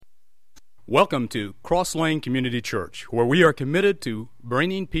Welcome to Cross Lane Community Church, where we are committed to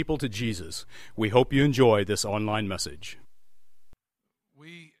bringing people to Jesus. We hope you enjoy this online message.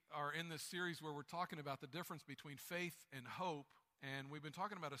 We are in this series where we're talking about the difference between faith and hope, and we've been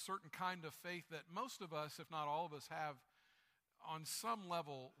talking about a certain kind of faith that most of us, if not all of us, have. On some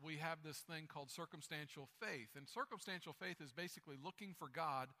level, we have this thing called circumstantial faith, and circumstantial faith is basically looking for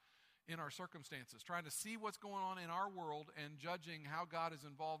God in our circumstances, trying to see what's going on in our world and judging how God is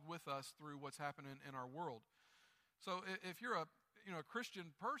involved with us through what's happening in our world. So if you're a Christian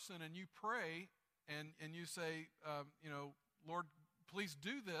person and you pray and you say, Lord, please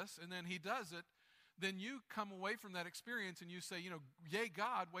do this, and then he does it, then you come away from that experience and you say, yay,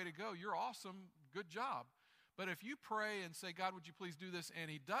 God, way to go, you're awesome, good job. But if you pray and say, God, would you please do this,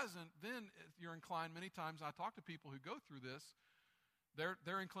 and he doesn't, then you're inclined many times, I talk to people who go through this,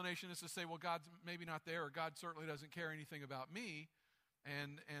 their inclination is to say, well, God's maybe not there, or God certainly doesn't care anything about me,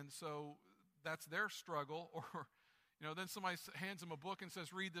 and so that's their struggle. Or, then somebody hands them a book and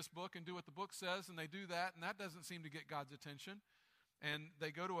says, read this book and do what the book says, and they do that, and that doesn't seem to get God's attention. And they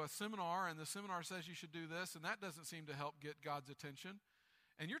go to a seminar, and the seminar says you should do this, and that doesn't seem to help get God's attention.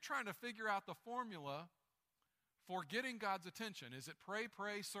 And you're trying to figure out the formula for getting God's attention. Is it pray,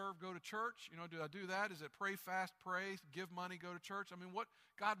 serve, go to church? Do I do that? Is it pray, fast, pray, give money, go to church? I mean, what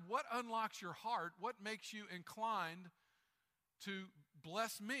unlocks your heart? What makes you inclined to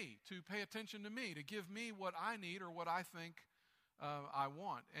bless me, to pay attention to me, to give me what I need or what I think I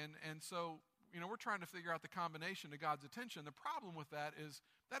want? And so, we're trying to figure out the combination to God's attention. The problem with that is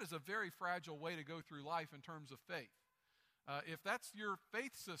a very fragile way to go through life in terms of faith. If that's your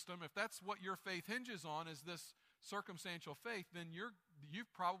faith system, if that's what your faith hinges on, is this circumstantial faith, then you're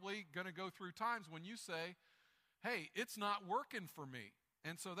probably going to go through times when you say, hey, it's not working for me.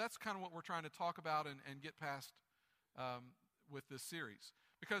 And so that's kind of what we're trying to talk about and get past with this series.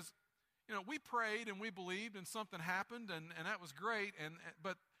 Because, we prayed and we believed and something happened and that was great.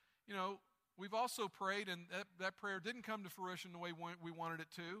 But we've also prayed and that prayer didn't come to fruition the way we wanted it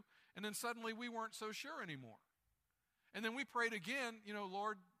to. And then suddenly we weren't so sure anymore. And then we prayed again,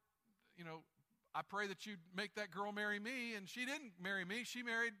 Lord, I pray that you'd make that girl marry me, and she didn't marry me. She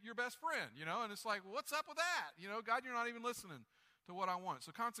married your best friend, and it's like, what's up with that? God, you're not even listening to what I want.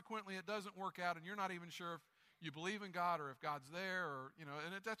 So consequently, it doesn't work out, and you're not even sure if you believe in God or if God's there, or,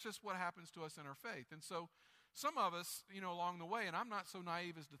 and that's just what happens to us in our faith. And so some of us, along the way, and I'm not so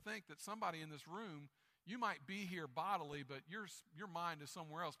naive as to think that somebody in this room, you might be here bodily, but your mind is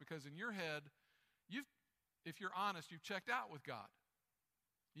somewhere else, because in your head, if you're honest, you've checked out with God.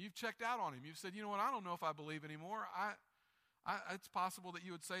 You've checked out on him. You've said, I don't know if I believe anymore. It's possible that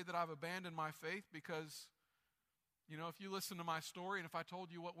you would say that I've abandoned my faith because, if you listen to my story and if I told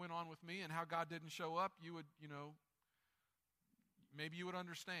you what went on with me and how God didn't show up, you would, maybe you would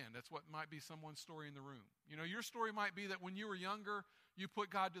understand. That's what might be someone's story in the room. Your story might be that when you were younger, you put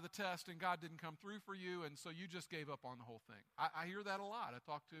God to the test and God didn't come through for you, and so you just gave up on the whole thing. I hear that a lot. I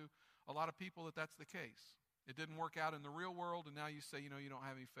talk to a lot of people that's the case. It didn't work out in the real world, and now you say, you don't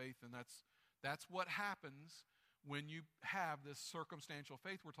have any faith, and that's what happens when you have this circumstantial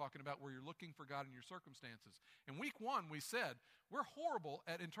faith we're talking about, where you're looking for God in your circumstances. In week 1, we said, we're horrible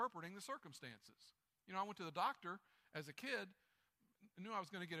at interpreting the circumstances. I went to the doctor as a kid, knew I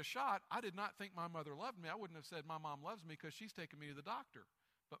was going to get a shot. I did not think my mother loved me. I wouldn't have said my mom loves me because she's taking me to the doctor.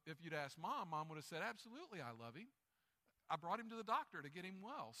 But if you'd asked Mom would have said, absolutely, I love him. I brought him to the doctor to get him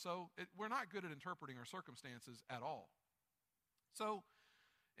well. So we're not good at interpreting our circumstances at all. So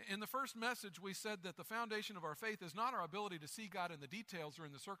in the first message, we said that the foundation of our faith is not our ability to see God in the details or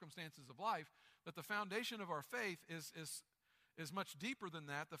in the circumstances of life, but the foundation of our faith is much deeper than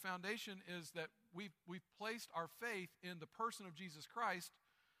that. The foundation is that we've placed our faith in the person of Jesus Christ,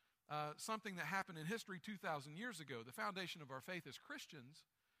 something that happened in history 2,000 years ago. The foundation of our faith as Christians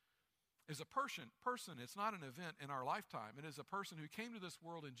is a person. It's not an event in our lifetime. It is a person who came to this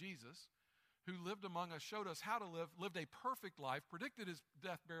world in Jesus, who lived among us, showed us how to live, lived a perfect life, predicted his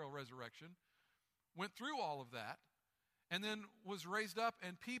death, burial, resurrection, went through all of that, and then was raised up,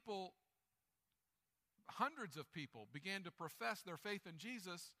 and people, hundreds of people, began to profess their faith in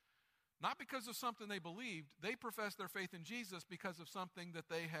Jesus, not because of something they believed. They professed their faith in Jesus because of something that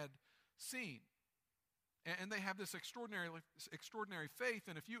they had seen. And they have this extraordinary faith.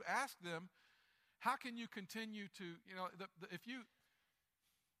 And if you ask them, how can you continue to, let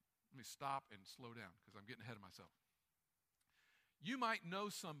me stop and slow down because I'm getting ahead of myself. You might know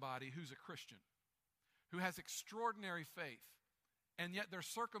somebody who's a Christian, who has extraordinary faith, and yet their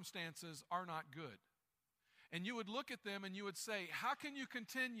circumstances are not good. And you would look at them and you would say, how can you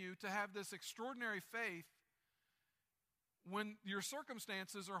continue to have this extraordinary faith when your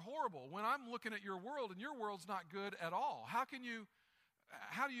circumstances are horrible, when I'm looking at your world and your world's not good at all? How do you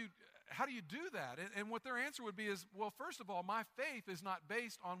do that? And what their answer would be is, well, first of all, my faith is not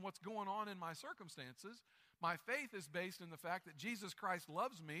based on what's going on in my circumstances. My faith is based in the fact that Jesus Christ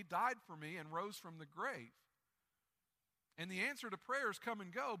loves me, died for me, and rose from the grave. And the answer to prayers come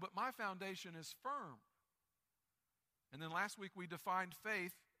and go, but my foundation is firm. And then last week we defined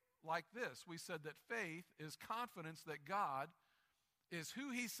faith like this. We said that faith is confidence that God is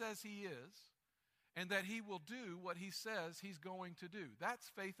who he says he is, and that he will do what he says he's going to do.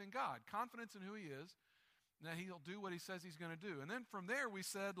 That's faith in God. Confidence in who he is, and that he'll do what he says he's going to do. And then from there we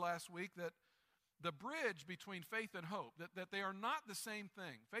said last week that the bridge between faith and hope, that they are not the same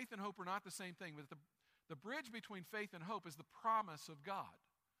thing. Faith and hope are not the same thing, but the bridge between faith and hope is the promise of God.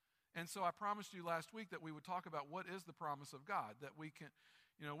 And so I promised you last week that we would talk about what is the promise of God, that we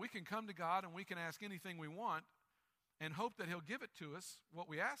can come to God and we can ask anything we want and hope that he'll give it to us, what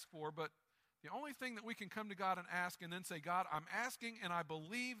we ask for, but the only thing that we can come to God and ask and then say, God, I'm asking and I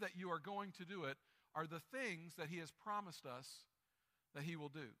believe that you are going to do it, are the things that he has promised us that he will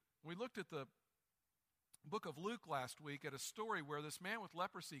do. We looked at the book of Luke last week at a story where this man with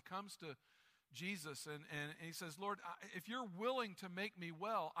leprosy comes to Jesus and he says, Lord, if you're willing to make me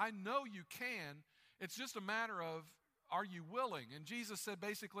well, I know you can. It's just a matter of, are you willing? And Jesus said,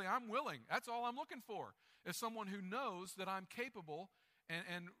 basically, I'm willing. That's all I'm looking for, is someone who knows that I'm capable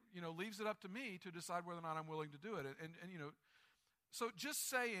and leaves it up to me to decide whether or not I'm willing to do it. And so just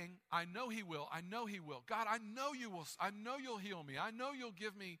saying, I know he will, I know he will. God, I know you will, I know you'll heal me. I know you'll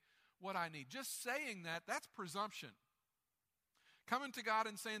give me what I need. Just saying that, that's presumption. Coming to God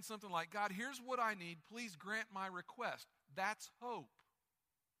and saying something like, God, here's what I need. Please grant my request. That's hope.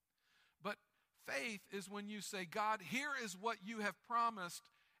 But faith is when you say, God, here is what you have promised,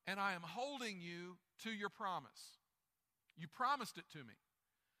 and I am holding you to your promise. You promised it to me.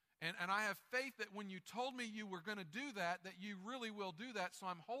 And I have faith that when you told me you were going to do that you really will do that, so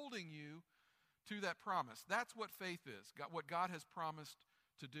I'm holding you to that promise. That's what faith is, what God has promised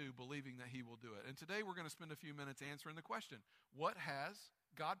to do, believing that he will do it. And today we're going to spend a few minutes answering the question, what has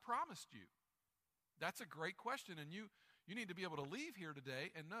God promised you? That's a great question, and you need to be able to leave here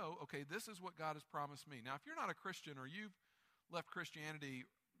today and know, okay, this is what God has promised me. Now, if you're not a Christian or you've left Christianity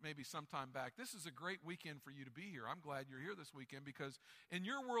maybe sometime back, this is a great weekend for you to be here. I'm glad you're here this weekend because in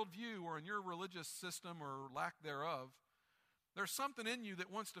your worldview or in your religious system or lack thereof, there's something in you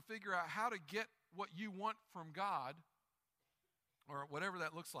that wants to figure out how to get what you want from God, or whatever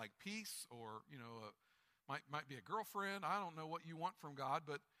that looks like, peace, or might be a girlfriend. I don't know what you want from God,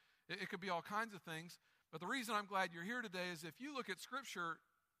 but it could be all kinds of things. But the reason I'm glad you're here today is if you look at Scripture,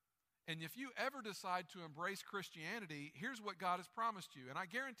 and if you ever decide to embrace Christianity, here's what God has promised you. And I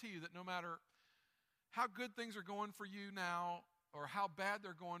guarantee you that no matter how good things are going for you now, or how bad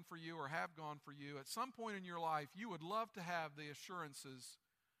they're going for you or have gone for you, at some point in your life, you would love to have the assurances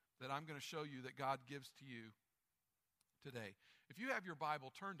that I'm going to show you that God gives to you today. If you have your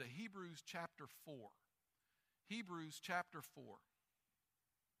Bible, turn to Hebrews chapter 4. Hebrews chapter 4.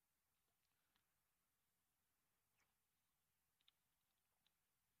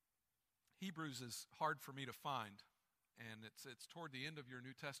 Hebrews is hard for me to find, and it's toward the end of your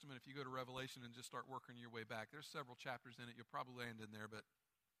New Testament. If you go to Revelation and just start working your way back, there's several chapters in it. You'll probably land in there, but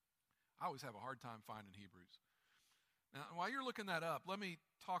I always have a hard time finding Hebrews. Now, while you're looking that up, let me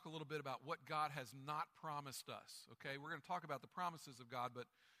talk a little bit about what God has not promised us, okay? We're going to talk about the promises of God, but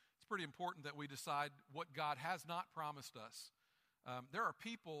it's pretty important that we decide what God has not promised us. There are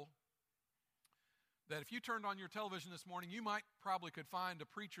people that if you turned on your television this morning, you might probably could find a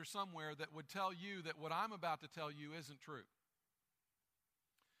preacher somewhere that would tell you that what I'm about to tell you isn't true.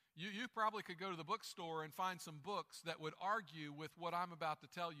 You probably could go to the bookstore and find some books that would argue with what I'm about to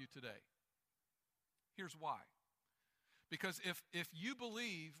tell you today. Here's why. Because if you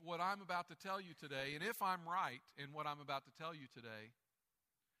believe what I'm about to tell you today, and if I'm right in what I'm about to tell you today,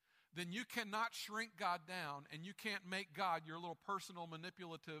 then you cannot shrink God down, and you can't make God your little personal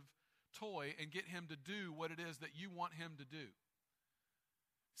manipulative toy and get him to do what it is that you want him to do.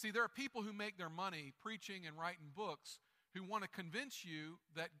 See, there are people who make their money preaching and writing books who want to convince you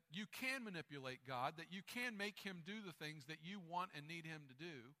that you can manipulate God, that you can make him do the things that you want and need him to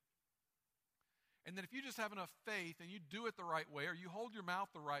do. And that if you just have enough faith and you do it the right way, or you hold your mouth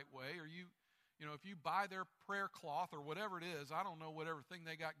the right way, or if you buy their prayer cloth or whatever it is, I don't know, whatever thing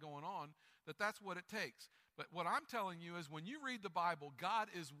they got going on, that's what it takes. But what I'm telling you is when you read the Bible, God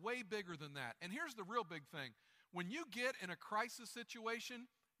is way bigger than that. And here's the real big thing. When you get in a crisis situation,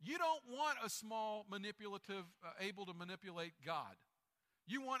 you don't want a small, manipulative, able to manipulate God.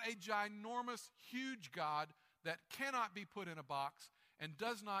 You want a ginormous, huge God that cannot be put in a box and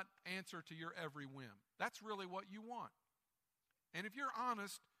does not answer to your every whim. That's really what you want. And if you're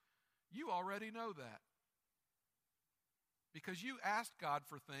honest, you already know that. Because you asked God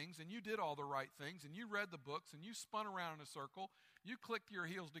for things, and you did all the right things, and you read the books, and you spun around in a circle, you clicked your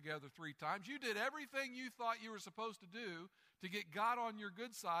heels together 3 times, you did everything you thought you were supposed to do to get God on your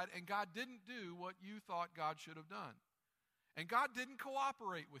good side, and God didn't do what you thought God should have done. And God didn't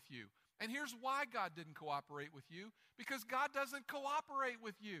cooperate with you. And here's why God didn't cooperate with you. Because God doesn't cooperate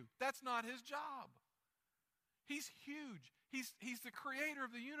with you. That's not his job. He's huge. He's the creator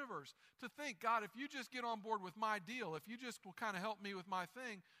of the universe. To think, God, if you just get on board with my deal, if you just will kind of help me with my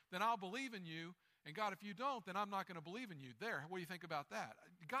thing, then I'll believe in you. And God, if you don't, then I'm not going to believe in you. There, what do you think about that?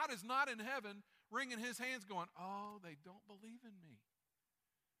 God is not in heaven wringing his hands going, oh, they don't believe in me.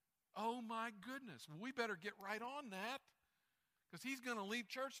 Oh, my goodness. Well, we better get right on that, because he's going to leave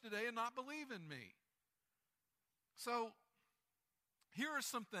church today and not believe in me. So here are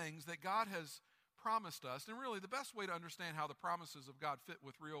some things that God has promised us. And really, the best way to understand how the promises of God fit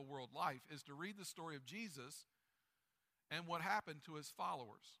with real world life is to read the story of Jesus and what happened to his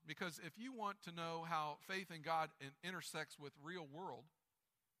followers. Because if you want to know how faith in God intersects with real world,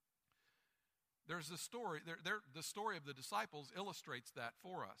 there's a story. The story of the disciples illustrates that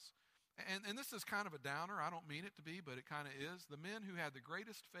for us. And this is kind of a downer. I don't mean it to be, but it kind of is. The men who had the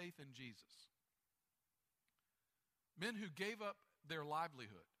greatest faith in Jesus. Men who gave up their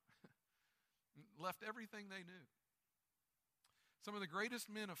livelihood. Left everything they knew. Some of the greatest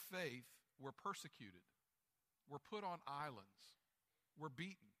men of faith were persecuted, were put on islands, were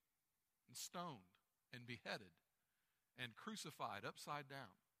beaten and stoned and beheaded and crucified upside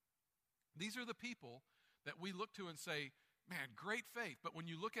down. These are the people that we look to and say, man, great faith. But when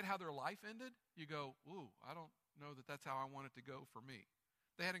you look at how their life ended, you go, ooh, I don't know that that's how I want it to go for me.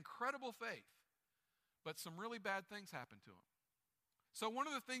 They had incredible faith, but some really bad things happened to them. So one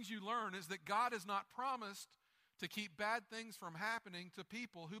of the things you learn is that God has not promised to keep bad things from happening to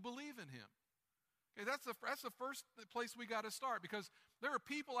people who believe in him. Okay, that's the first place we got to start, because there are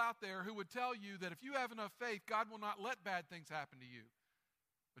people out there who would tell you that if you have enough faith, God will not let bad things happen to you.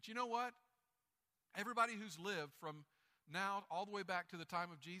 But you know what? Everybody who's lived from now all the way back to the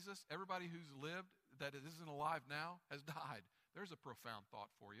time of Jesus, everybody who's lived that isn't alive now has died. There's a profound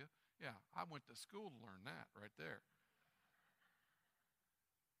thought for you. Yeah, I went to school to learn that right there.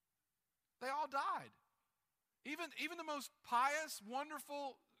 They all died. Even the most pious,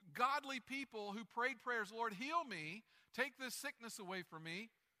 wonderful, godly people who prayed prayers, Lord, heal me, take this sickness away from me,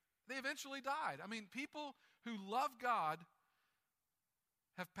 they eventually died. I mean, people who love God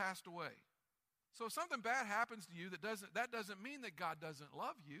have passed away. So if something bad happens to you, that doesn't mean that God doesn't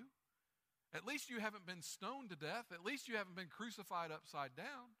love you. At least you haven't been stoned to death. At least you haven't been crucified upside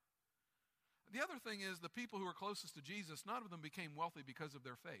down. The other thing is, the people who are closest to Jesus, none of them became wealthy because of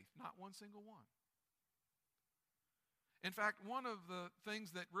their faith. Not one single one. In fact, one of the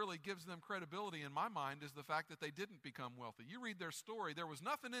things that really gives them credibility in my mind is the fact that they didn't become wealthy. You read their story, there was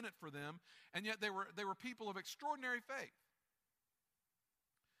nothing in it for them, and yet they were people of extraordinary faith.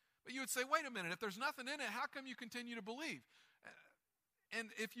 But you would say, wait a minute, if there's nothing in it, how come you continue to believe? And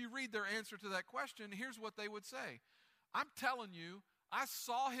if you read their answer to that question, here's what they would say. I'm telling you, I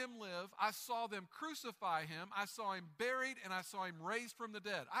saw him live, I saw them crucify him, I saw him buried, and I saw him raised from the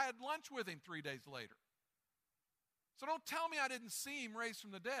dead. I had lunch with him 3 days later. So don't tell me I didn't see him raised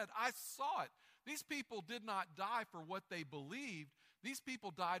from the dead. I saw it. These people did not die for what they believed. These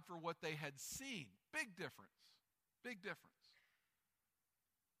people died for what they had seen. Big difference. Big difference.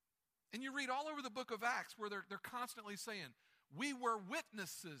 And you read all over the book of Acts where they're constantly saying, we were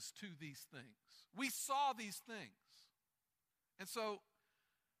witnesses to these things. We saw these things. And so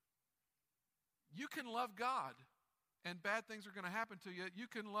you can love God and bad things are going to happen to you. You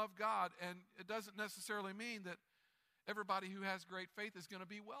can love God, and it doesn't necessarily mean that everybody who has great faith is going to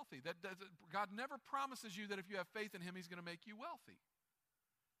be wealthy. God never promises you that if you have faith in him, he's going to make you wealthy.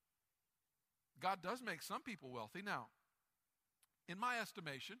 God does make some people wealthy. Now, in my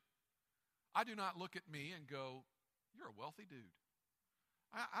estimation, I do not look at me and go, you're a wealthy dude.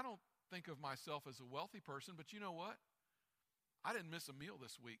 I don't think of myself as a wealthy person, but you know what? I didn't miss a meal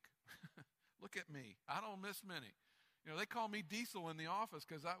this week. Look at me. I don't miss many. You know, they call me Diesel in the office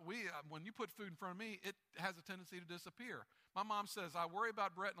because when you put food in front of me, it has a tendency to disappear. My mom says, I worry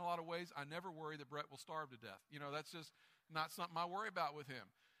about Brett in a lot of ways. I never worry that Brett will starve to death. You know, that's just not something I worry about with him.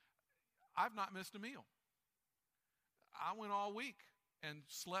 I've not missed a meal. I went all week and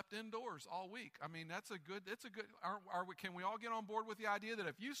slept indoors all week. I mean, can we all get on board with the idea that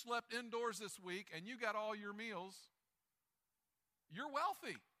if you slept indoors this week and you got all your meals, you're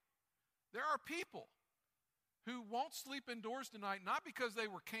wealthy. There are people who won't sleep indoors tonight, not because they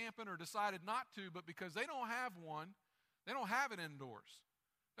were camping or decided not to, but because they don't have one. They don't have it indoors.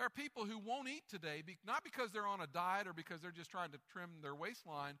 There are people who won't eat today, not because they're on a diet or because they're just trying to trim their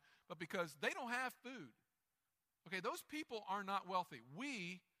waistline, but because they don't have food. Okay, those people are not wealthy.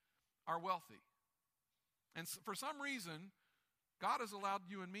 We are wealthy. And for some reason, God has allowed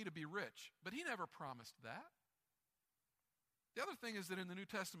you and me to be rich, but he never promised that. The other thing is that in the New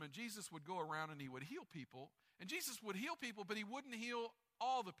Testament, Jesus would go around and he would heal people. And Jesus would heal people, but he wouldn't heal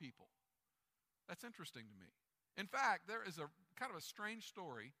all the people. That's interesting to me. In fact, there is a kind of a strange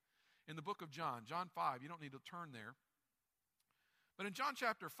story in the book of John, John 5. You don't need to turn there. But in John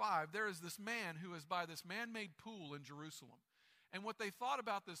chapter 5, there is this man who is by this man-made pool in Jerusalem. And what they thought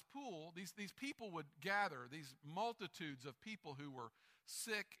about this pool, these people would gather, these multitudes of people who were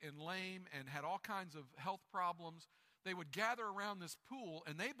sick and lame and had all kinds of health problems. They would gather around this pool,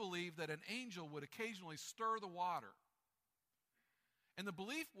 and they believed that an angel would occasionally stir the water. And the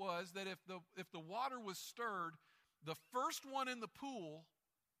belief was that if the water was stirred, the first one in the pool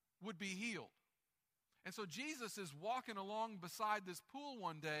would be healed. And so Jesus is walking along beside this pool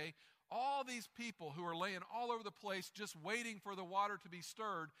one day, all these people who are laying all over the place just waiting for the water to be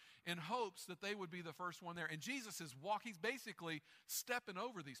stirred in hopes that they would be the first one there. And Jesus is he's basically stepping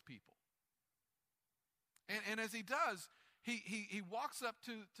over these people. And as he does, he walks up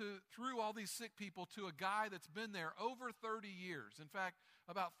through all these sick people to a guy that's been there over 30 years. In fact,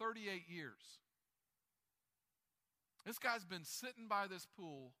 about 38 years. This guy's been sitting by this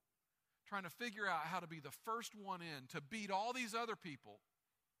pool trying to figure out how to be the first one in, to beat all these other people.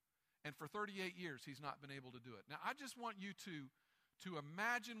 And for 38 years, he's not been able to do it. Now, I just want you to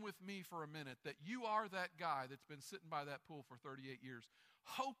imagine with me for a minute that you are that guy that's been sitting by that pool for 38 years,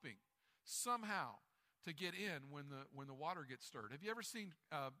 hoping somehow to get in when the water gets stirred. Have you ever seen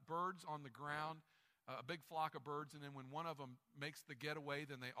birds on the ground, a big flock of birds, and then when one of them makes the getaway,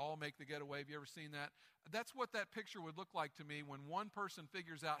 then they all make the getaway? Have you ever seen that? That's what that picture would look like to me when one person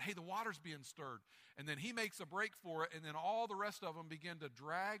figures out, hey, the water's being stirred, and then he makes a break for it, and then all the rest of them begin to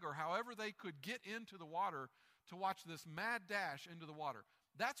drag or however they could get into the water to watch this mad dash into the water.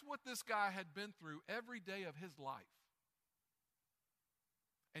 That's what this guy had been through every day of his life.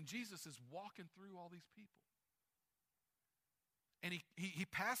 And Jesus is walking through all these people. And he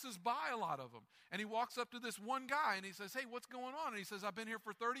passes by a lot of them. And he walks up to this one guy and he says, hey, what's going on? And he says, I've been here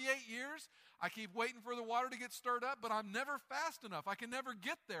for 38 years. I keep waiting for the water to get stirred up, but I'm never fast enough. I can never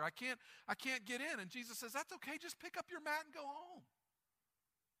get there. I can't get in. And Jesus says, that's okay. Just pick up your mat and go home.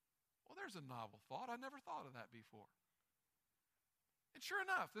 Well, there's a novel thought. I never thought of that before. And sure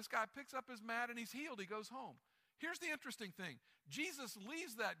enough, this guy picks up his mat and he's healed. He goes home. Here's the interesting thing. Jesus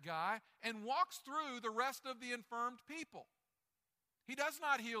leaves that guy and walks through the rest of the infirmed people. He does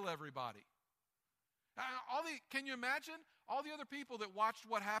not heal everybody. Can you imagine all the other people that watched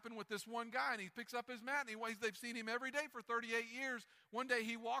what happened with this one guy, and he picks up his mat, and they've seen him every day for 38 years. One day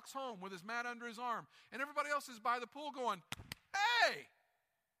he walks home with his mat under his arm, and everybody else is by the pool going, hey,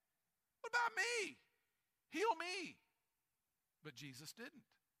 what about me? Heal me. But Jesus didn't.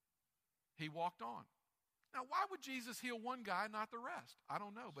 He walked on. Now, why would Jesus heal one guy, not the rest? I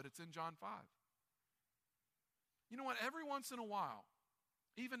don't know, but it's in John 5. You know what? Every once in a while,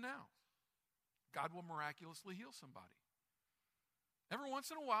 even now, God will miraculously heal somebody. Every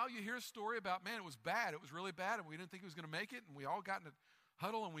once in a while, you hear a story about, man, it was bad. It was really bad, and we didn't think he was going to make it, and we all got in a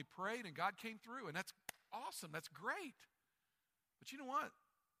huddle, and we prayed, and God came through, and that's awesome. That's great. But you know what?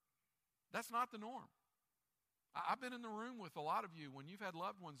 That's not the norm. I've been in the room with a lot of you when you've had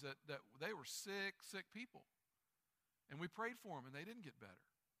loved ones that they were sick people. And we prayed for them and they didn't get better.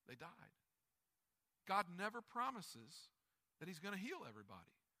 They died. God never promises that he's going to heal everybody.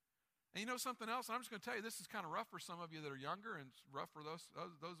 And you know something else? And I'm just going to tell you, this is kind of rough for some of you that are younger and it's rough for those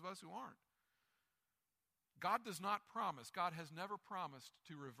of us who aren't. God does not promise, God has never promised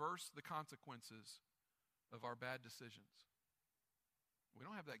to reverse the consequences of our bad decisions. We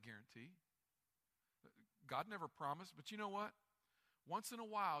don't have that guarantee. God never promised, but you know what? Once in a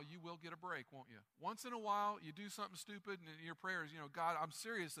while, you will get a break, won't you? Once in a while, you do something stupid, and in your prayers, God, I'm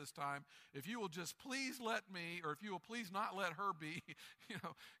serious this time. If you will just please let me, or if you will please not let her be,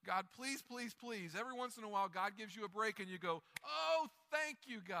 God, please, please, please. Every once in a while, God gives you a break, and you go, oh, thank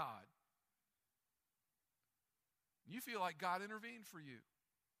you, God. You feel like God intervened for you.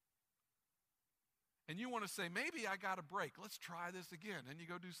 And you want to say, maybe I got a break. Let's try this again. And you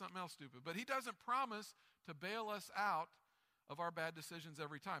go do something else stupid. But he doesn't promise to bail us out of our bad decisions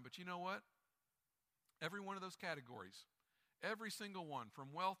every time. But you know what? Every one of those categories, every single one,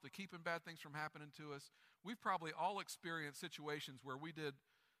 from wealth to keeping bad things from happening to us, we've probably all experienced situations where we did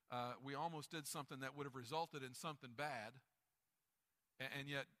we almost did something that would have resulted in something bad, and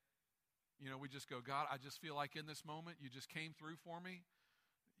yet, we just go, God, I just feel like in this moment you just came through for me.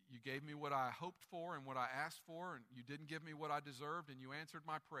 You gave me what I hoped for and what I asked for, and you didn't give me what I deserved, and you answered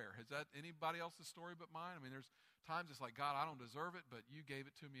my prayer. Is that anybody else's story but mine? I mean, there's times it's like, God, I don't deserve it, but you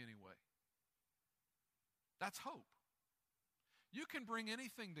gave it to me anyway. That's hope. You can bring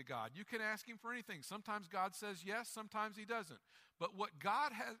anything to God. You can ask him for anything. Sometimes God says yes, sometimes he doesn't. But what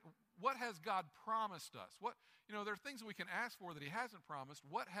has God promised us? There are things that we can ask for that he hasn't promised.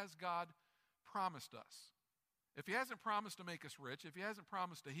 What has God promised us? If he hasn't promised to make us rich, if he hasn't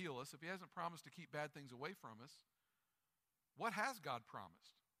promised to heal us, if he hasn't promised to keep bad things away from us, what has God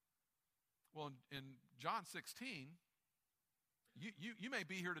promised? Well, in John 16, you may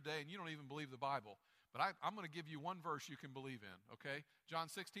be here today and you don't even believe the Bible, but I'm going to give you one verse you can believe in, okay? John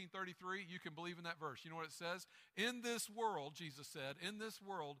 16:33, you can believe in that verse. You know what it says? In this world, Jesus said, in this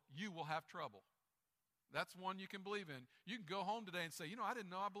world, you will have trouble. That's one you can believe in. You can go home today and say, I didn't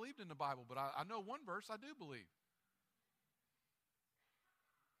know I believed in the Bible, but I know one verse I do believe.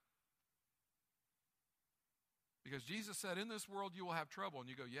 Because Jesus said, in this world you will have trouble. And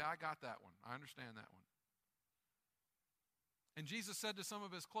you go, yeah, I got that one. I understand that one. And Jesus said to some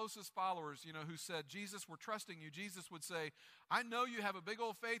of his closest followers, who said, Jesus, we're trusting you. Jesus would say, I know you have a big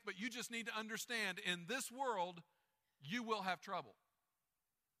old faith, but you just need to understand, in this world, you will have trouble.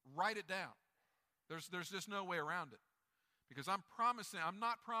 Write it down. There's just no way around it. Because I'm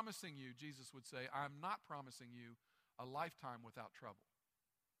not promising you, Jesus would say, I'm not promising you a lifetime without trouble.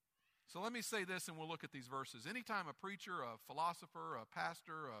 So let me say this and we'll look at these verses. Anytime a preacher, a philosopher, a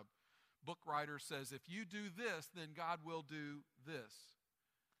pastor, a book writer says, if you do this, then God will do this.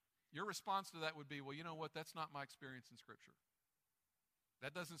 Your response to that would be, well, you know what? That's not my experience in Scripture.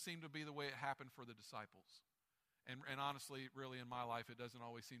 That doesn't seem to be the way it happened for the disciples. And honestly, really in my life, it doesn't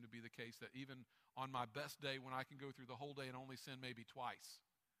always seem to be the case that even on my best day when I can go through the whole day and only sin maybe twice,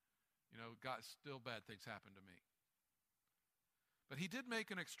 God, still bad things happen to me. But he did make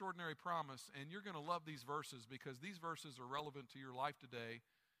an extraordinary promise, and you're going to love these verses because these verses are relevant to your life today.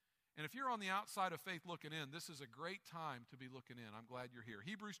 And if you're on the outside of faith looking in, this is a great time to be looking in. I'm glad you're here.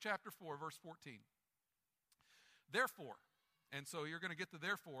 Hebrews chapter 4, verse 14. Therefore, and so you're going to get to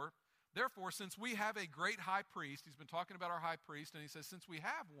therefore, since we have a great high priest, he's been talking about our high priest, and he says, since we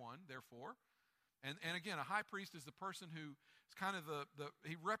have one, therefore, and again, a high priest is the person who is kind of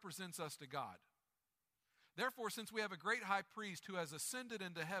he represents us to God. Therefore, since we have a great high priest who has ascended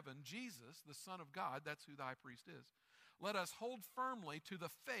into heaven, Jesus, the Son of God, that's who the high priest is, let us hold firmly to the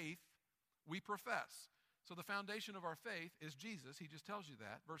faith we profess. So the foundation of our faith is Jesus. He just tells you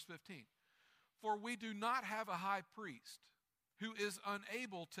that. Verse 15. For we do not have a high priest who is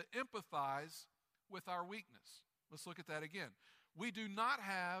unable to empathize with our weakness. Let's look at that again. We do not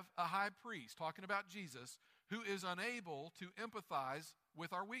have a high priest, talking about Jesus, who is unable to empathize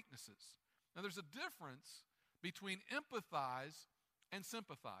with our weaknesses. Now, there's a difference between empathize and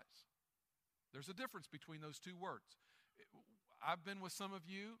sympathize. There's a difference between those two words. I've been with some of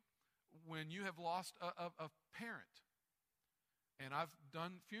you when you have lost a parent, and I've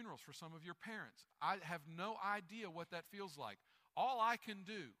done funerals for some of your parents. I have no idea what that feels like. All I can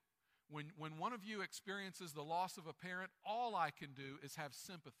do, when one of you experiences the loss of a parent, all I can do is have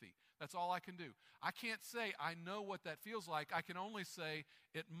sympathy. That's all I can do. I can't say I know what that feels like. I can only say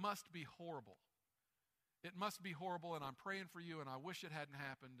it must be horrible. It must be horrible, and I'm praying for you, and I wish it hadn't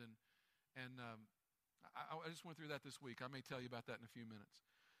happened. And I just went through that this week. I may tell you about that in a few minutes.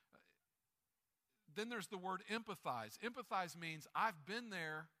 Then there's the word empathize. Empathize means I've been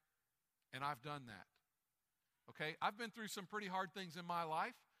there, and I've done that. Okay? I've been through some pretty hard things in my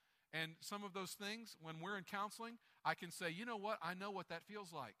life. And some of those things, when we're in counseling, I can say, you know what? I know what that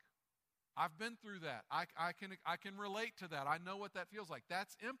feels like. I've been through that. I can relate to that. I know what that feels like.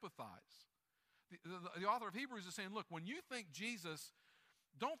 That's empathize. The author of Hebrews is saying, look, when you think Jesus,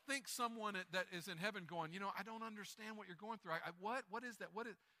 don't think someone that is in heaven going, I don't understand what you're going through. What is that?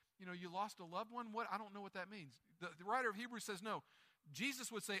 You lost a loved one? What? I don't know what that means. The writer of Hebrews says, no.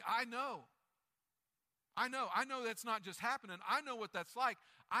 Jesus would say, I know. I know that's not just happening. I know what that's like.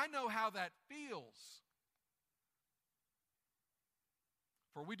 I know how that feels.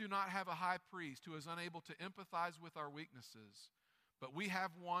 For we do not have a high priest who is unable to empathize with our weaknesses, but we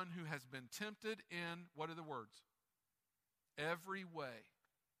have one who has been tempted in, what are the words? Every way.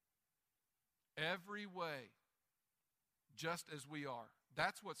 Every way. Just as we are.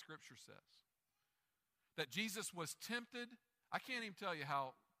 That's what Scripture says. That Jesus was tempted. I can't even tell you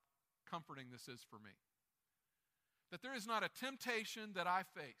how comforting this is for me. That there is not a temptation that I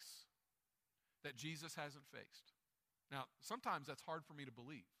face that Jesus hasn't faced. Now, sometimes that's hard for me to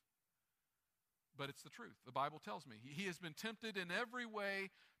believe. but it's the truth. The Bible tells me. He has been tempted in every way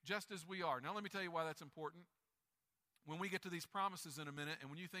just as we are. Now let me tell you why that's important. When we get to these promises in a minute,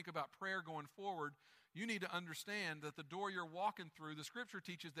 and when you think about prayer going forward, you need to understand that the door you're walking through, the Scripture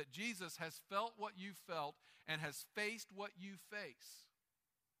teaches that Jesus has felt what you felt and has faced what you face.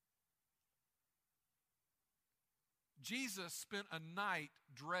 Jesus spent a night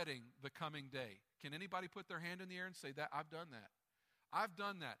dreading the coming day. Can anybody put their hand in the air and say that? I've done that. I've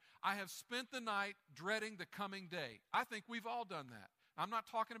done that. I have spent the night dreading the coming day. I think we've all done that. I'm not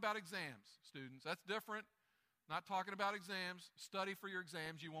talking about exams, students. That's different. Not talking about exams. Study for your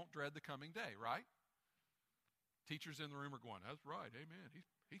exams. You won't dread the coming day, right? Teachers in the room are going, that's right, amen.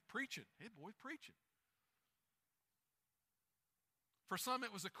 He's preaching. Hey, boy, preaching. For some,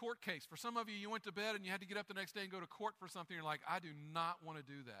 it was a court case. For some of you, you went to bed and you had to get up the next day and go to court for something. You're like, I do not want to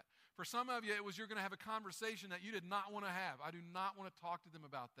do that. For some of you, it was you're going to have a conversation that you did not want to have. I do not want to talk to them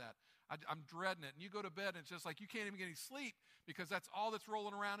about that. I'm dreading it. And you go to bed and it's just like you can't even get any sleep because that's all that's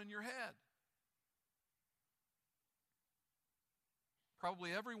rolling around in your head.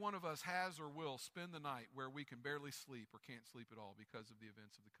 Probably every one of us has or will spend the night where we can barely sleep or can't sleep at all because of the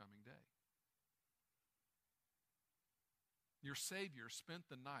events of the coming day. Your Savior spent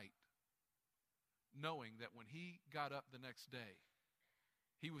the night knowing that when he got up the next day,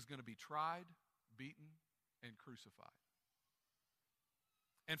 he was going to be tried, beaten, and crucified.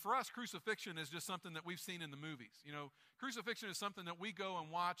 And for us, crucifixion is just something that we've seen in the movies. You know, crucifixion is something that we go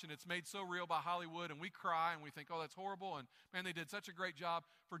and watch, and it's made so real by Hollywood, and we cry, and we think, oh, that's horrible, and man, they did such a great job.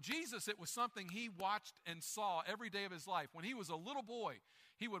 For Jesus, it was something he watched and saw every day of his life. When he was a little boy,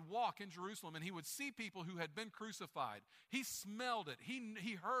 he would walk in Jerusalem, and he would see people who had been crucified. He smelled it.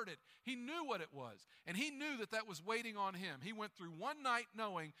 He heard it. He knew what it was, and he knew that that was waiting on him. He went through one night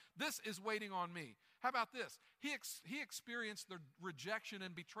knowing, this is waiting on me. How about this? He experienced the rejection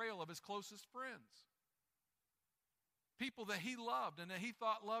and betrayal of his closest friends. People that he loved and that he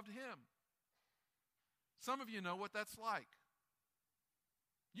thought loved him. Some of you know what that's like.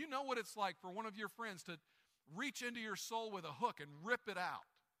 You know what it's like for one of your friends to reach into your soul with a hook and rip it out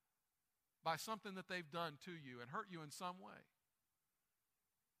by something that they've done to you and hurt you in some way.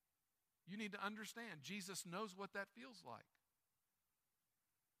 You need to understand, Jesus knows what that feels like.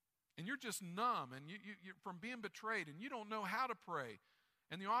 And you're just numb and you're from being betrayed and you don't know how to pray.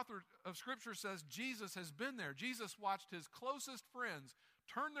 And the author of Scripture says Jesus has been there. Jesus watched his closest friends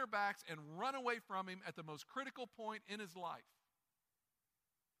turn their backs and run away from him at the most critical point in his life.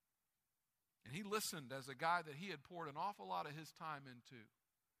 And he listened as a guy that he had poured an awful lot of his time into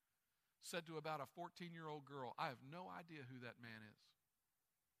said to about a 14-year-old girl, I have no idea who that man is.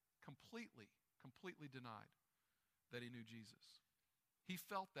 Completely denied that he knew Jesus. He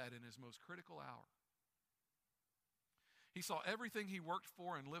felt that in his most critical hour. He saw everything he worked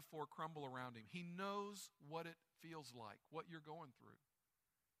for and lived for crumble around him. He knows what it feels like, what you're going through.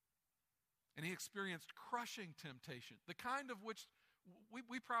 And he experienced crushing temptation, the kind of which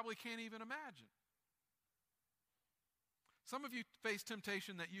we probably can't even imagine. Some of you face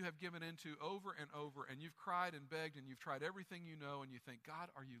temptation that you have given into over and over, and you've cried and begged, and you've tried everything you know, and you think, God,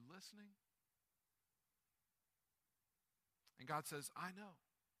 are you listening? And God says,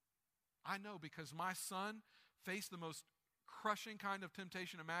 I know because my son faced the most crushing kind of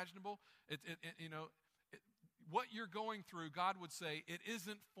temptation imaginable. What you're going through, God would say, it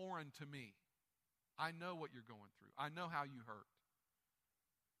isn't foreign to me. I know what you're going through. I know how you hurt.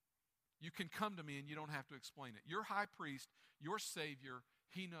 You can come to me and you don't have to explain it. Your high priest, your Savior,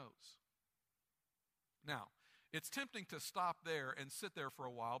 he knows. Now, it's tempting to stop there and sit there for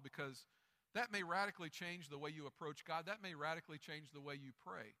a while because that may radically change the way you approach God. That may radically change the way you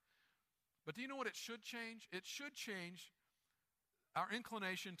pray. But do you know what it should change? It should change our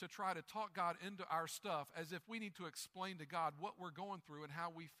inclination to try to talk God into our stuff as if we need to explain to God what we're going through and how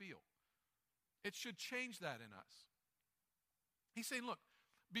we feel. It should change that in us. He's saying, look,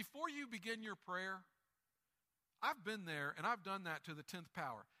 before you begin your prayer, I've been there and I've done that to the 10th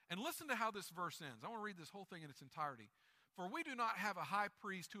power. And listen to how this verse ends. I want to read this whole thing in its entirety. For we do not have a high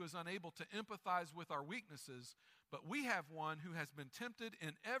priest who is unable to empathize with our weaknesses, but we have one who has been tempted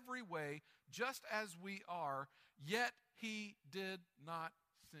in every way, just as we are, yet he did not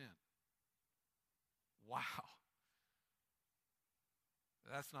sin. Wow.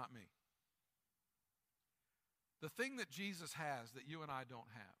 That's not me. The thing that Jesus has that you and I don't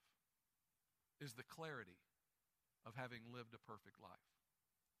have is the clarity of having lived a perfect life.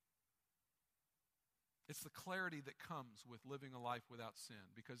 It's the clarity that comes with living a life without sin.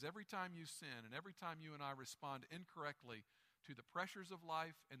 Because every time you sin and every time you and I respond incorrectly to the pressures of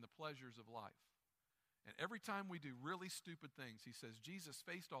life and the pleasures of life, and every time we do really stupid things, he says Jesus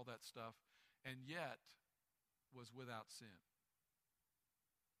faced all that stuff and yet was without sin.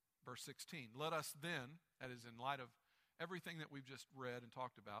 Verse 16, let us then, that is in light of everything that we've just read and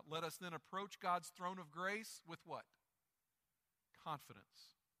talked about, let us then approach God's throne of grace with what?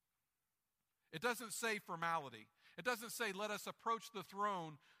 Confidence. It doesn't say formality. It doesn't say let us approach the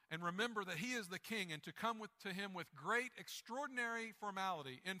throne and remember that he is the king and to come to him with great, extraordinary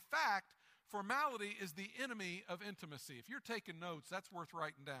formality. In fact, formality is the enemy of intimacy. If you're taking notes, that's worth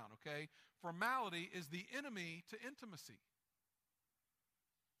writing down, okay? Formality is the enemy to intimacy.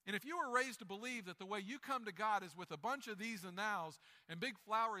 And if you were raised to believe that the way you come to God is with a bunch of these and nows and big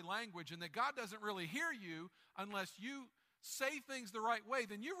flowery language and that God doesn't really hear you unless you say things the right way,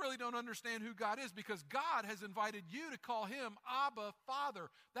 then you really don't understand who God is, because God has invited you to call him Abba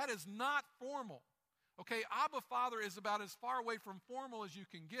Father. That is not formal. Okay, Abba Father is about as far away from formal as you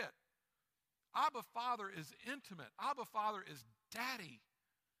can get. Abba Father is intimate. Abba Father is Daddy.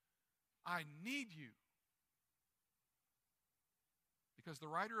 I need you. Because the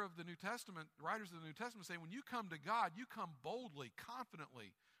writers of the New Testament say when you come to God, you come boldly,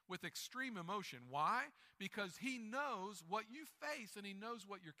 confidently, with extreme emotion. Why? Because he knows what you face and he knows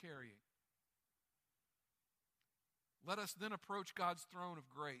what you're carrying. Let us then approach God's throne of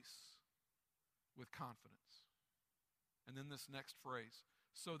grace with confidence. And then this next phrase,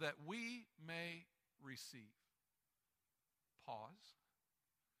 so that we may receive. Pause.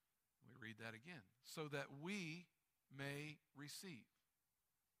 We read that again. So that we may receive.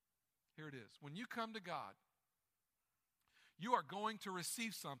 Here it is. When you come to God, you are going to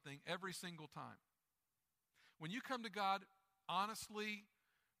receive something every single time. When you come to God honestly,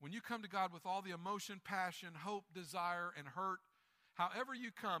 when you come to God with all the emotion, passion, hope, desire, and hurt, however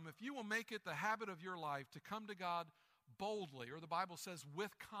you come, if you will make it the habit of your life to come to God boldly, or the Bible says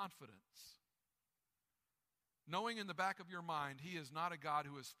with confidence, knowing in the back of your mind he is not a God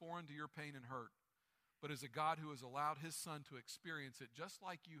who is foreign to your pain and hurt, but is a God who has allowed his Son to experience it just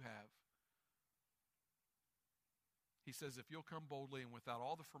like you have. He says if you'll come boldly and without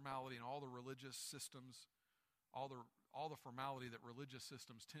all the formality and all the religious systems, all the formality that religious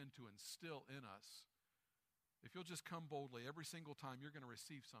systems tend to instill in us, if you'll just come boldly every single time, you're going to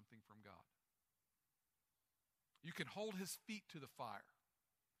receive something from God. You can hold his feet to the fire.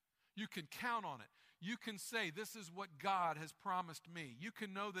 You can count on it. You can say, this is what God has promised me. You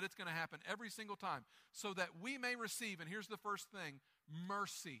can know that it's going to happen every single time so that we may receive, and here's the first thing,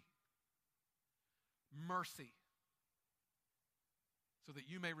 mercy. Mercy. So that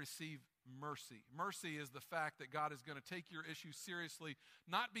you may receive mercy. Mercy is the fact that God is going to take your issue seriously,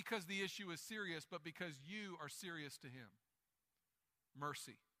 not because the issue is serious, but because you are serious to him.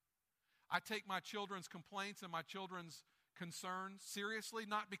 Mercy. I take my children's complaints and my children's concerns seriously,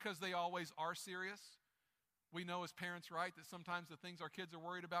 not because they always are serious. We know as parents, right, that sometimes the things our kids are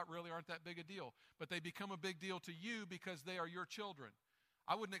worried about really aren't that big a deal, but they become a big deal to you because they are your children.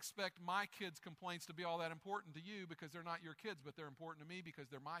 I wouldn't expect my kids' complaints to be all that important to you because they're not your kids, but they're important to me because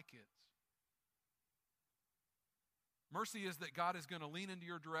they're my kids. Mercy is that God is going to lean into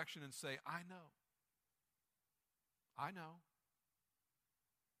your direction and say, I know. I know.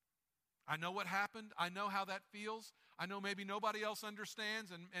 I know what happened. I know how that feels. I know maybe nobody else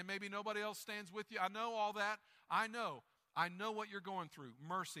understands and maybe nobody else stands with you. I know all that. I know. I know what you're going through.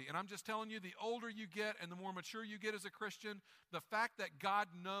 Mercy. And I'm just telling you, the older you get and the more mature you get as a Christian, the fact that God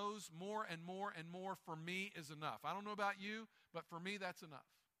knows more and more and more for me is enough. I don't know about you, but for me, that's enough.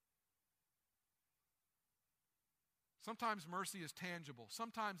 Sometimes mercy is tangible.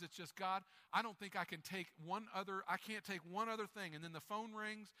 Sometimes it's just, God, I don't think I can't take one other thing. And then the phone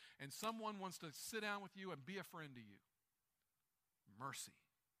rings and someone wants to sit down with you and be a friend to you. Mercy.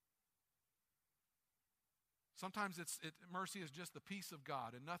 Sometimes mercy is just the peace of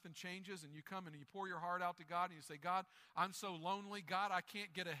God and nothing changes, and you come and you pour your heart out to God and you say, God, I'm so lonely. God, I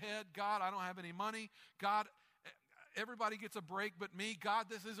can't get ahead. God, I don't have any money. God, everybody gets a break but me. God,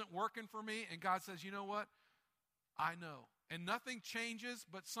 this isn't working for me. And God says, you know what? I know. And nothing changes,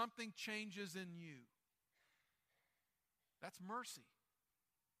 but something changes in you. That's mercy.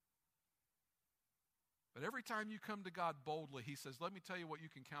 But every time you come to God boldly, he says, let me tell you what you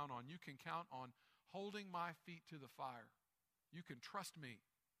can count on. You can count on holding my feet to the fire. You can trust me.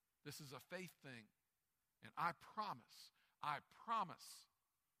 This is a faith thing. And I promise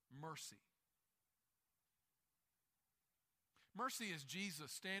mercy. Mercy is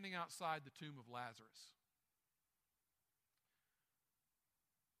Jesus standing outside the tomb of Lazarus.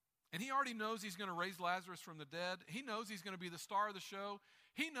 And he already knows he's going to raise Lazarus from the dead. He knows he's going to be the star of the show.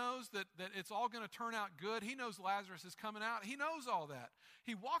 He knows that it's all going to turn out good. He knows Lazarus is coming out. He knows all that.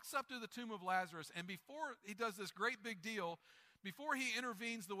 He walks up to the tomb of Lazarus, and before he does this great big deal, Before he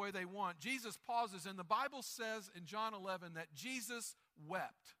intervenes the way they want, Jesus pauses, and the Bible says in John 11 that Jesus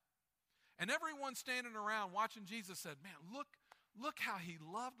wept. And everyone standing around watching Jesus said, man, look how he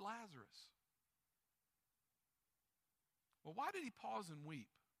loved Lazarus. Well, why did he pause and weep?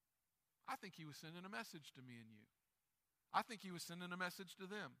 I think he was sending a message to me and you. I think he was sending a message to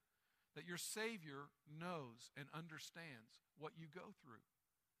them that your Savior knows and understands what you go through.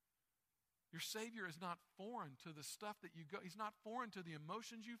 Your Savior is not foreign to the stuff that you go. He's not foreign to the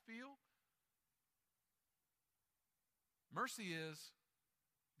emotions you feel. Mercy is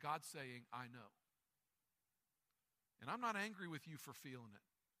God saying, I know. And I'm not angry with you for feeling it.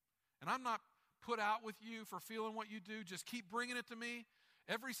 And I'm not put out with you for feeling what you do. Just keep bringing it to me.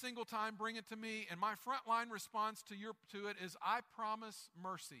 Every single time, bring it to me. And my frontline response to it is, I promise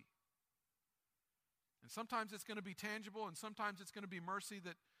mercy. And sometimes it's going to be tangible, and sometimes it's going to be mercy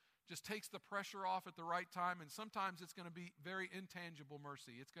that just takes the pressure off at the right time, and sometimes it's going to be very intangible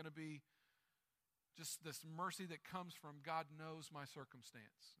mercy. It's going to be just this mercy that comes from God knows my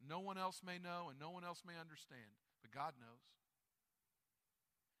circumstance. No one else may know, and no one else may understand, but God knows.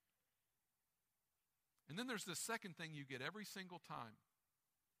 And then there's the second thing you get every single time.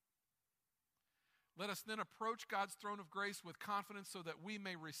 Let us then approach God's throne of grace with confidence so that we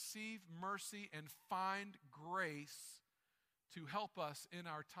may receive mercy and find grace to help us in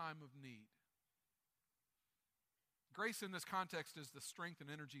our time of need. Grace in this context is the strength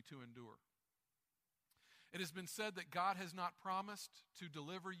and energy to endure. It has been said that God has not promised to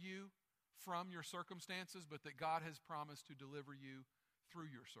deliver you from your circumstances, but that God has promised to deliver you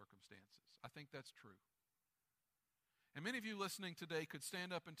through your circumstances. I think that's true. And many of you listening today could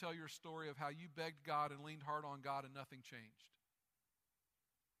stand up and tell your story of how you begged God and leaned hard on God and nothing changed.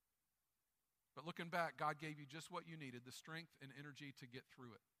 But looking back, God gave you just what you needed, the strength and energy to get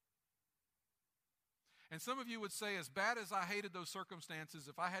through it. And some of you would say, as bad as I hated those circumstances,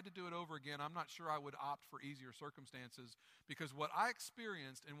 if I had to do it over again, I'm not sure I would opt for easier circumstances, because what I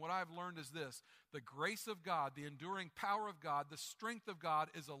experienced and what I've learned is this: the grace of God, the enduring power of God, the strength of God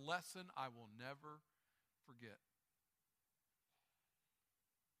is a lesson I will never forget.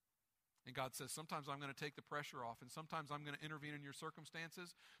 And God says, sometimes I'm going to take the pressure off, and sometimes I'm going to intervene in your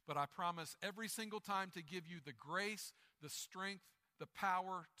circumstances, but I promise every single time to give you the grace, the strength, the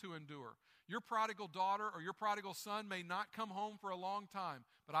power to endure. Your prodigal daughter or your prodigal son may not come home for a long time,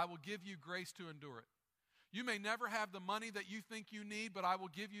 but I will give you grace to endure it. You may never have the money that you think you need, but I will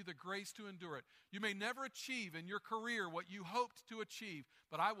give you the grace to endure it. You may never achieve in your career what you hoped to achieve,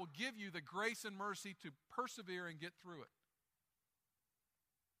 but I will give you the grace and mercy to persevere and get through it.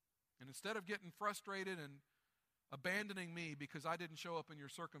 And instead of getting frustrated and abandoning me because I didn't show up in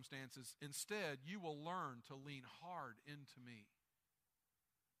your circumstances, instead you will learn to lean hard into me.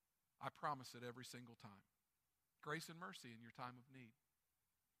 I promise it every single time. Grace and mercy in your time of need.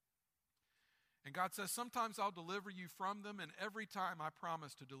 And God says, sometimes I'll deliver you from them, and every time I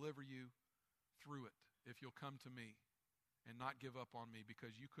promise to deliver you through it if you'll come to me and not give up on me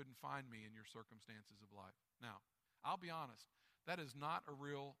because you couldn't find me in your circumstances of life. Now, I'll be honest. That is not a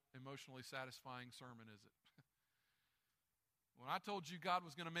real emotionally satisfying sermon, is it? When I told you God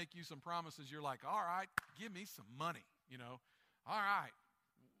was going to make you some promises, you're like, all right, give me some money, All right,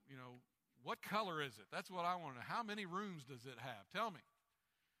 what color is it? That's what I want to know. How many rooms does it have? Tell me.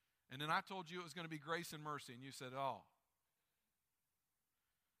 And then I told you it was going to be grace and mercy, and you said, oh.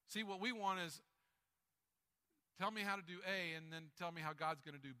 See, what we want is tell me how to do A, and then tell me how God's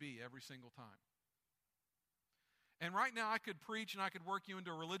going to do B every single time. And right now I could preach and I could work you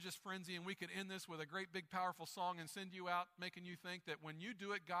into a religious frenzy, and we could end this with a great big powerful song and send you out making you think that when you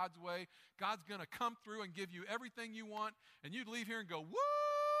do it God's way, God's going to come through and give you everything you want, and you'd leave here and go,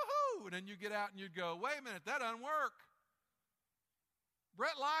 woo-hoo! And then you get out and you'd go, wait a minute, that doesn't work.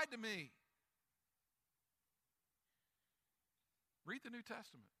 Brett lied to me. Read the New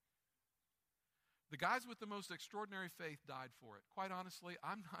Testament. The guys with the most extraordinary faith died for it. Quite honestly,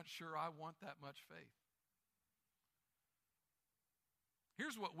 I'm not sure I want that much faith.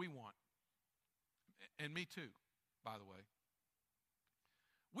 Here's what we want, and me too, by the way.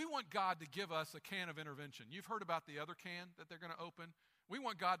 We want God to give us a can of intervention. You've heard about the other can that they're going to open. We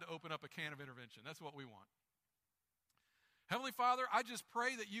want God to open up a can of intervention. That's what we want. Heavenly Father, I just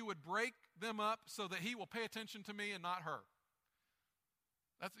pray that you would break them up so that he will pay attention to me and not her.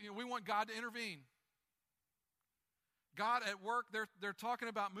 We want God to intervene. God, at work, they're talking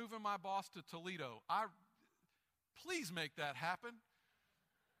about moving my boss to Toledo. Please make that happen.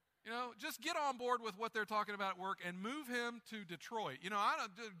 Just get on board with what they're talking about at work and move him to Detroit.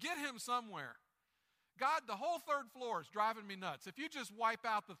 Get him somewhere. God, the whole third floor is driving me nuts. If you just wipe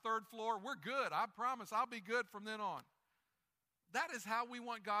out the third floor, we're good. I promise I'll be good from then on. That is how we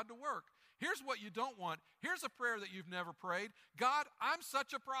want God to work. Here's what you don't want. Here's a prayer that you've never prayed. God, I'm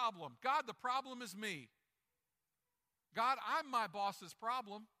such a problem. God, the problem is me. God, I'm my boss's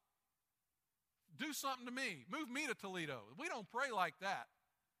problem. Do something to me. Move me to Toledo. We don't pray like that.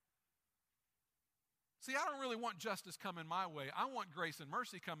 See, I don't really want justice coming my way. I want grace and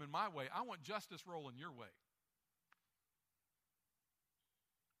mercy coming my way. I want justice rolling your way.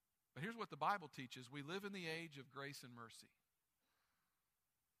 But here's what the Bible teaches. We live in the age of grace and mercy.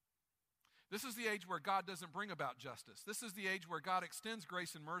 This is the age where God doesn't bring about justice. This is the age where God extends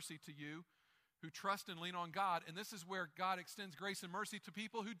grace and mercy to you who trust and lean on God. And this is where God extends grace and mercy to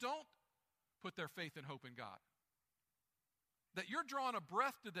people who don't put their faith and hope in God. That you're drawing a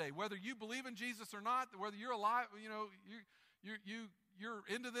breath today, whether you believe in Jesus or not, whether you're alive, you're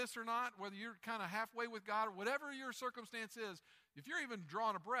into this or not, whether you're kind of halfway with God or whatever your circumstance is, if you're even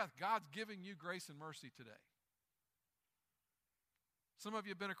drawing a breath, God's giving you grace and mercy today. Some of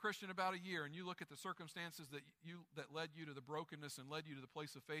you have been a Christian about a year, and you look at the circumstances that led you to the brokenness and led you to the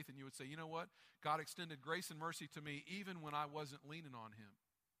place of faith, and you would say, you know what? God extended grace and mercy to me even when I wasn't leaning on Him.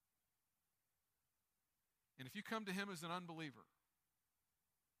 And if you come to Him as an unbeliever,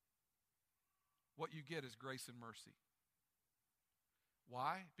 what you get is grace and mercy.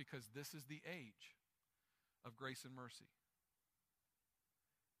 Why? Because this is the age of grace and mercy.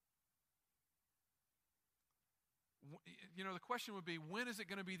 The question would be, when is it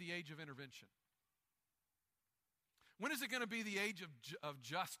going to be the age of intervention? When is it going to be the age of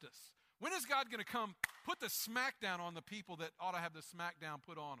justice? When is God going to come put the smackdown on the people that ought to have the smackdown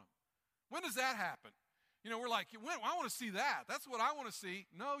put on them? When does that happen? We're like, I want to see that. That's what I want to see.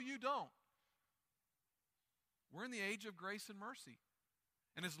 No, you don't. We're in the age of grace and mercy.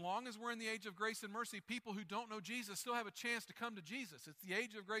 And as long as we're in the age of grace and mercy, people who don't know Jesus still have a chance to come to Jesus. It's the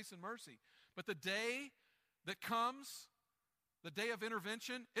age of grace and mercy. But the day that comes, the day of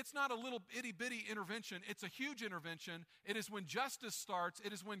intervention, it's not a little itty-bitty intervention. It's a huge intervention. It is when justice starts.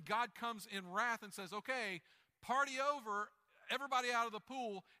 It is when God comes in wrath and says, okay, party over, everybody out of the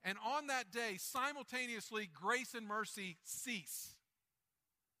pool. And on that day, simultaneously, grace and mercy cease.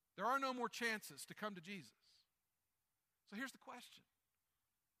 There are no more chances to come to Jesus. So here's the question.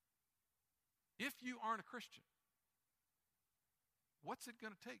 If you aren't a Christian, what's it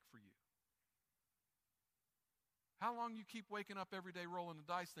going to take for you? How long you keep waking up every day rolling the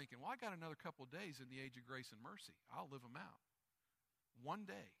dice thinking, well, I got another couple of days in the age of grace and mercy. I'll live them out. One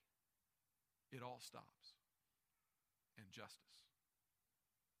day, it all stops. And justice.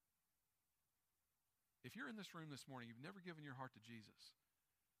 If you're in this room this morning, you've never given your heart to Jesus,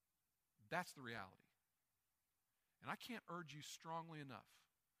 that's the reality. And I can't urge you strongly enough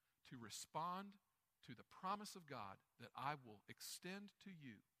to respond to the promise of God that I will extend to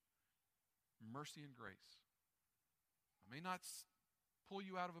you mercy and grace. I may not pull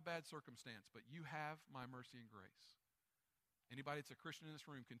you out of a bad circumstance, but you have my mercy and grace. Anybody that's a Christian in this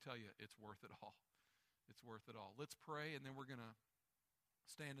room can tell you it's worth it all. It's worth it all. Let's pray, and then we're going to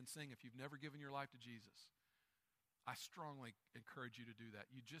stand and sing. If you've never given your life to Jesus, I strongly encourage you to do that.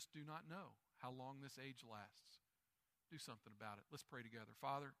 You just do not know how long this age lasts. Do something about it. Let's pray together.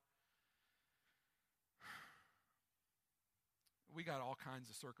 Father, we got all kinds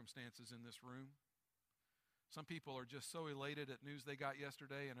of circumstances in this room. Some people are just so elated at news they got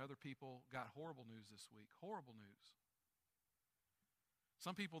yesterday, and other people got horrible news this week. Horrible news.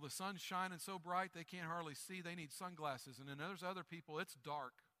 Some people, the sun's shining so bright they can't hardly see. They need sunglasses. And then there's other people, it's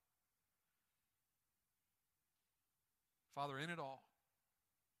dark. Father, in it all,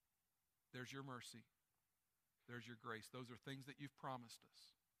 there's your mercy. There's your grace. Those are things that you've promised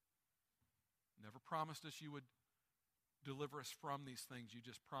us. Never promised us you would deliver us from these things. You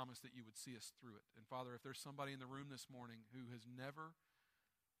just promised that you would see us through it. And Father, if there's somebody in the room this morning who has never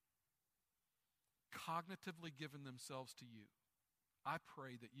cognitively given themselves to you, I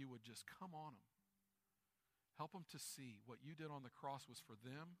pray that you would just come on them. Help them to see what you did on the cross was for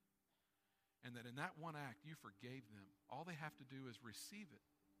them, and that in that one act you forgave them. All they have to do is receive it.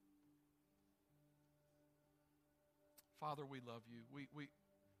 Father, we love you.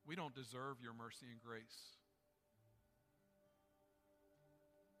 We don't deserve your mercy and grace.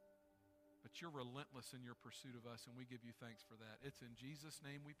 But you're relentless in your pursuit of us, and we give you thanks for that. It's in Jesus'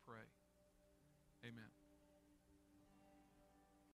 name we pray. Amen.